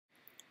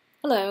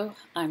Hello,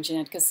 I'm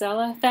Jeanette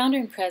Casella, founder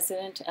and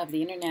president of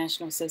the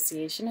International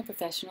Association of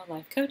Professional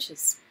Life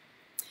Coaches.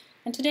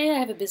 And today I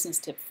have a business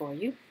tip for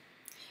you,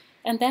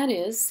 and that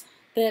is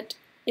that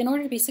in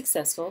order to be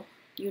successful,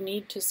 you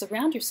need to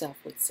surround yourself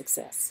with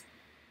success.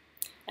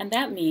 And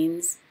that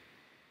means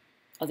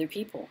other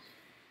people.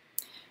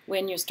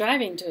 When you're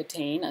striving to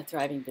attain a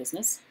thriving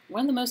business,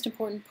 one of the most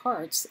important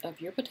parts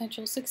of your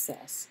potential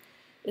success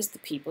is the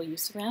people you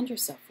surround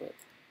yourself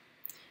with.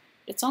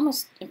 It's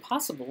almost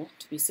impossible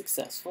to be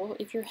successful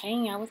if you're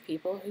hanging out with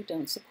people who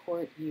don't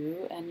support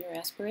you and your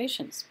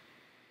aspirations.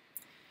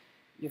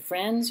 Your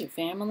friends, your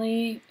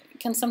family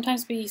can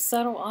sometimes be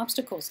subtle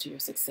obstacles to your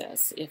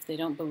success if they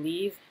don't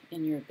believe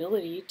in your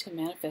ability to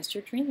manifest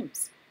your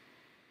dreams.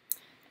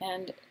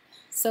 And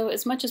so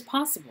as much as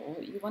possible,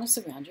 you want to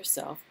surround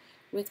yourself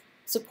with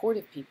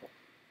supportive people.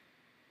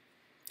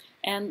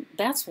 And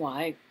that's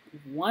why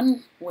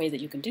one way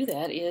that you can do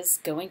that is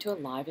going to a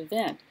live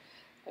event.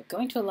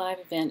 Going to a live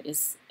event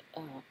is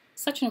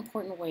such an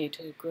important way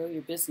to grow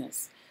your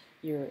business.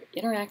 You're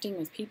interacting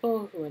with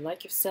people who are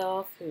like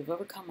yourself, who have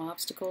overcome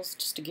obstacles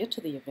just to get to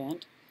the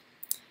event.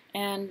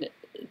 And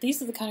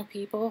these are the kind of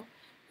people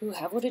who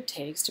have what it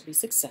takes to be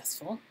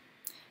successful.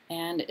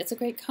 And it's a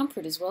great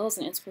comfort as well as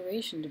an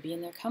inspiration to be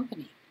in their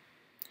company.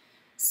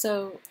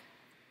 So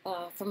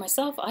for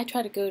myself, I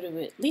try to go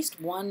to at least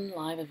one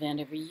live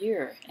event every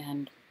year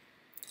and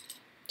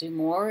do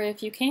more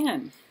if you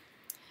can.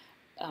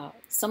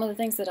 Some of the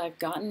things that I've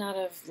gotten out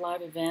of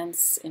live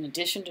events, in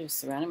addition to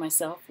surrounding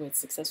myself with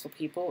successful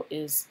people,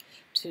 is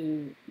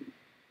to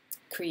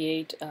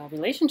create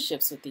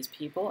relationships with these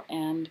people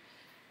and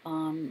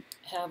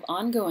have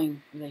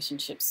ongoing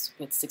relationships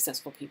with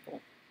successful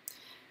people.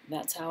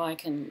 That's how I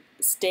can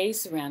stay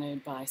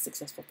surrounded by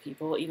successful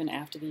people even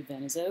after the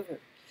event is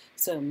over.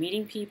 So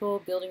meeting people,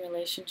 building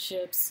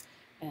relationships,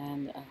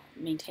 and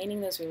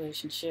maintaining those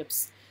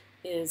relationships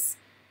is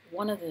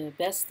one of the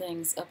best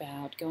things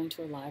about going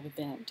to a live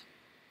event.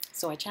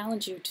 So I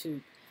challenge you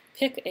to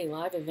pick a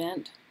live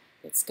event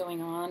that's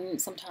going on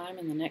sometime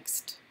in the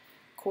next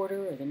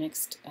quarter or the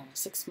next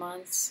 6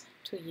 months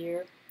to a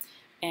year,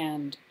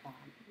 and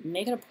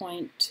make it a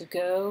point to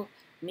go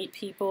meet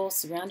people,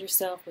 surround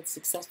yourself with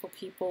successful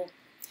people,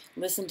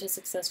 listen to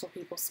successful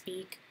people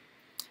speak,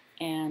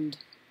 and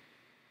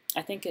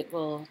I think it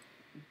will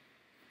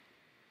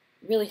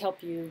really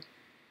help you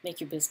make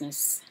your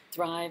business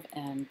thrive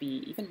and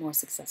be even more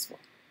successful.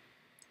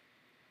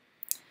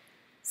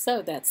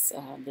 So that's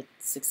the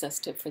success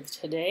tip for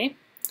today.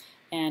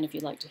 And if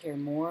you'd like to hear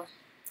more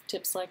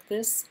tips like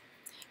this,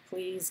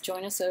 please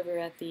join us over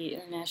at the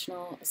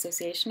International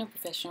Association of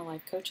Professional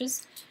Life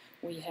Coaches.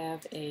 We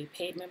have a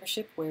paid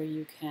membership where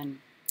you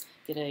can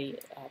get a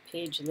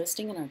page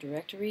listing in our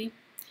directory,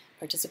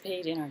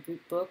 participate in our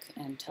group book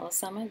and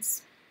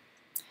telesummits,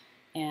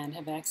 and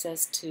have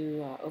access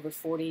to over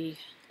 40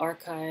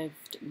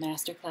 archived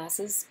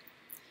masterclasses.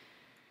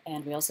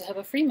 And we also have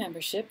a free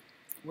membership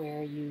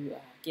where you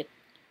get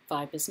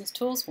 5 business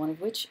tools, one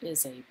of which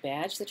is a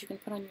badge that you can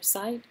put on your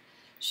site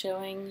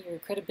showing your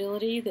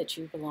credibility that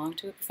you belong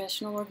to a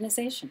professional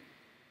organization.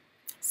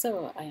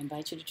 So I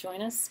invite you to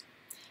join us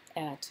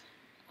at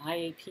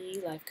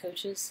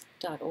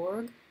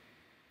iaplifecoaches.org,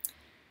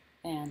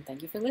 and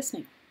thank you for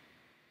listening.